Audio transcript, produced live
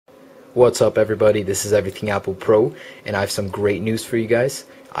What's up everybody, this is EverythingApplePro, and I have some great news for you guys.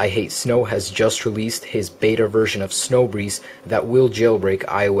 I Hate Snow has just released his beta version of Snowbreeze that will jailbreak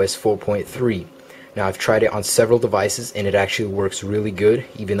iOS 4.3. Now I've tried it on several devices and it actually works really good,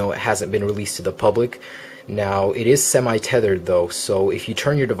 even though it hasn't been released to the public. Now it is semi-tethered though, so if you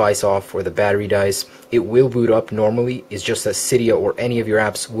turn your device off or the battery dies, it will boot up normally. It's just that Cydia or any of your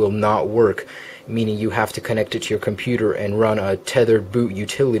apps will not work, meaning you have to connect it to your computer and run a tethered boot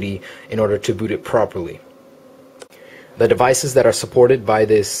utility in order to boot it properly. The devices that are supported by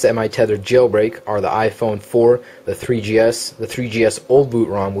this semi-tethered jailbreak are the iPhone 4, the 3GS old boot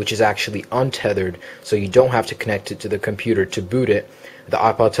ROM, which is actually untethered, so you don't have to connect it to the computer to boot it, the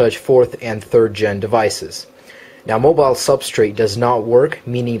iPod Touch 4th and 3rd gen devices. Now mobile substrate does not work,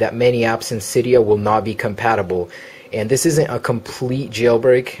 meaning that many apps in Cydia will not be compatible, and this isn't a complete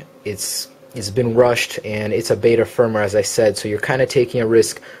jailbreak. It's been rushed and it's a beta firmware, as I said, so you're kind of taking a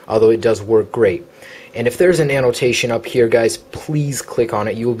risk, although it does work great. And if there's an annotation up here, guys, please click on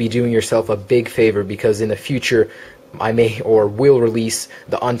it. You will be doing yourself a big favor, because in the future I may or will release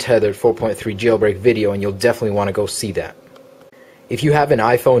the untethered 4.3 jailbreak video and you'll definitely want to go see that. If you have an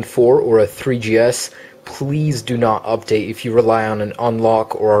iPhone 4 or a 3GS, please do not update if you rely on an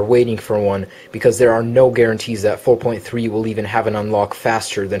unlock or are waiting for one, because there are no guarantees that 4.3 will even have an unlock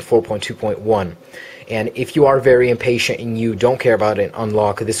faster than 4.2.1. And if you are very impatient and you don't care about an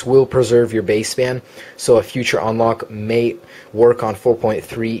unlock, this will preserve your baseband, so a future unlock may work on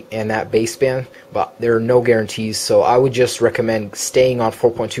 4.3 and that baseband, but there are no guarantees, so I would just recommend staying on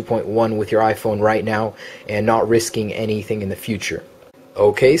 4.2.1 with your iPhone right now and not risking anything in the future.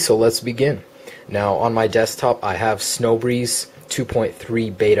 Okay, so let's begin. Now on my desktop I have Snowbreeze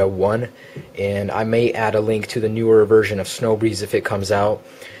 2.3 Beta 1, and I may add a link to the newer version of Snowbreeze if it comes out.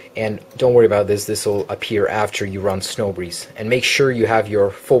 And don't worry about this, this will appear after you run Snowbreeze. And make sure you have your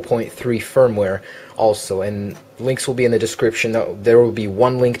 4.3 firmware also, and links will be in the description. There will be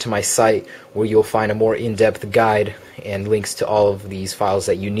one link to my site where you'll find a more in-depth guide and links to all of these files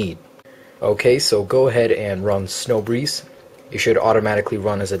that you need. Okay, so go ahead and run Snowbreeze. It should automatically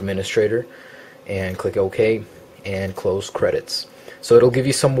run as administrator, and click OK and close credits. So it'll give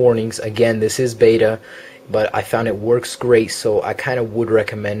you some warnings. Again, this is beta, but I found it works great, so I kind of would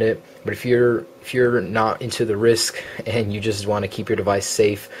recommend it. But if you're not into the risk and you just want to keep your device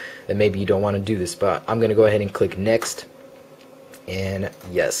safe, then maybe you don't want to do this. But I'm going to go ahead and click next, and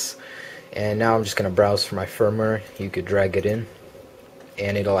yes. And now I'm just going to browse for my firmware. You could drag it in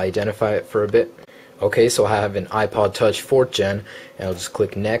and it'll identify it for a bit. Okay, so I have an iPod Touch 4th gen, and I'll just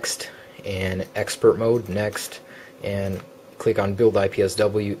click next and expert mode, next, and click on build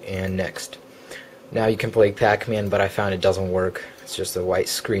IPSW and next. Now you can play Pac-Man, but I found it doesn't work. It's just a white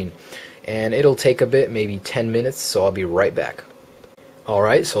screen. And it'll take a bit, maybe 10 minutes, so I'll be right back.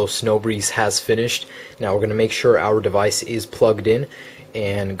 Alright, so Snowbreeze has finished. Now we're going to make sure our device is plugged in,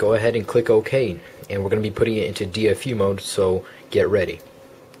 and go ahead and click OK. And we're going to be putting it into DFU mode, so get ready.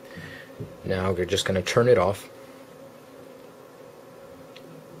 Now we're just going to turn it off.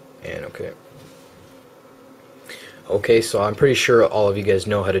 And okay. Okay, so I'm pretty sure all of you guys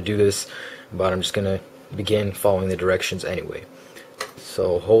know how to do this, but I'm just going to begin following the directions anyway.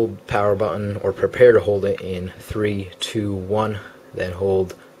 So hold power button, or prepare to hold it, in 3, 2, 1, then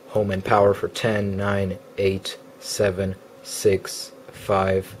hold home and power for 10, 9, 8, 7, 6,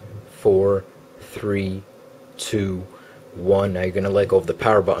 5, 4, 3, 2, 1. Now you're going to let go of the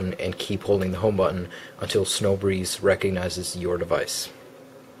power button and keep holding the home button until Snowbreeze recognizes your device.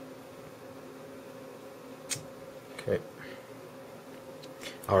 Okay.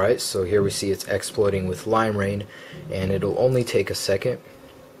 Alright, so here we see it's exploiting with Lime Rain, and it'll only take a second.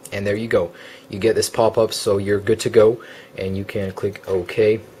 And there you go. You get this pop-up, so you're good to go, and you can click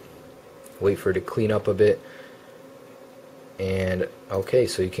OK. Wait for it to clean up a bit. And okay,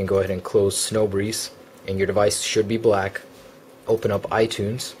 so you can go ahead and close Snowbreeze, and your device should be black. Open up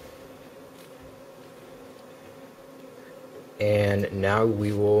iTunes. And now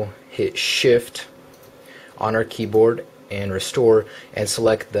we will hit Shift on our keyboard and restore, and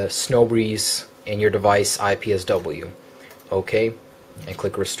select the Snowbreeze and your device IPSW. Okay, and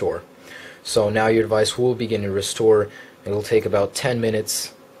click restore. So now your device will begin to restore. It'll take about 10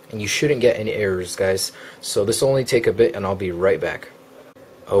 minutes, and you shouldn't get any errors, guys. So this will only take a bit, and I'll be right back.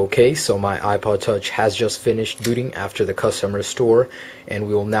 Okay, so my iPod Touch has just finished booting after the custom restore, and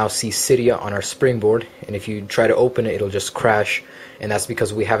we will now see Cydia on our springboard, and if you try to open it, it'll just crash, and that's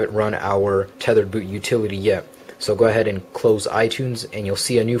because we haven't run our tethered boot utility yet. So go ahead and close iTunes, and you'll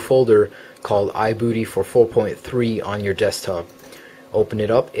see a new folder called iBooty for 4.3 on your desktop. Open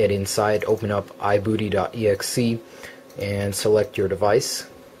it up, and inside open up ibooty.exe and select your device,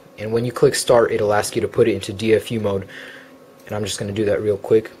 And when you click start, it'll ask you to put it into DFU mode, and I'm just going to do that real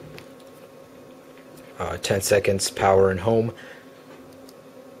quick. 10 seconds, power and home,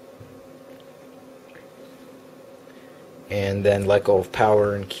 and then let go of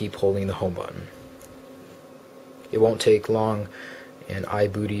power and keep holding the home button. It won't take long, and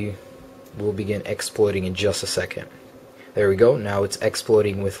iBooty will begin exploiting in just a second. There we go. Now it's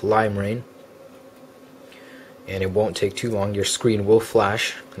exploiting with LimeRain, and it won't take too long. Your screen will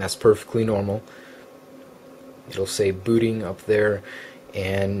flash, and that's perfectly normal. It'll say booting up there,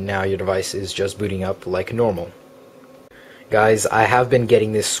 and now your device is just booting up like normal. Guys, I have been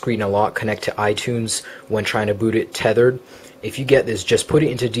getting this screen a lot. Connect to iTunes when trying to boot it tethered. If you get this, just put it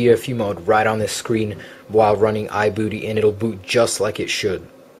into DFU mode right on this screen while running iBooty, and it'll boot just like it should.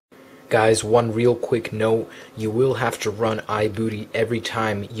 Guys, one real quick note, you will have to run iBooty every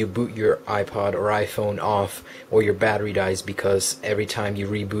time you boot your iPod or iPhone off or your battery dies, because every time you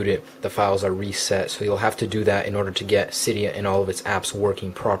reboot it, the files are reset. So you'll have to do that in order to get Cydia and all of its apps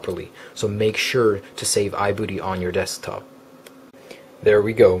working properly. So make sure to save iBooty on your desktop. There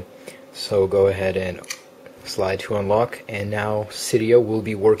we go. So go ahead and slide to unlock, and now Cydia will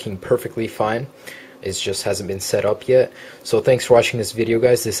be working perfectly fine. It just hasn't been set up yet. So thanks for watching this video,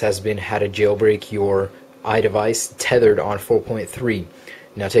 guys. This has been how to jailbreak your iDevice tethered on 4.3.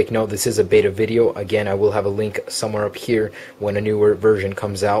 Now take note, this is a beta video. Again, I will have a link somewhere up here when a newer version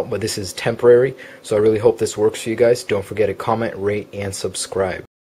comes out, but this is temporary. So I really hope this works for you guys. Don't forget to comment, rate, and subscribe.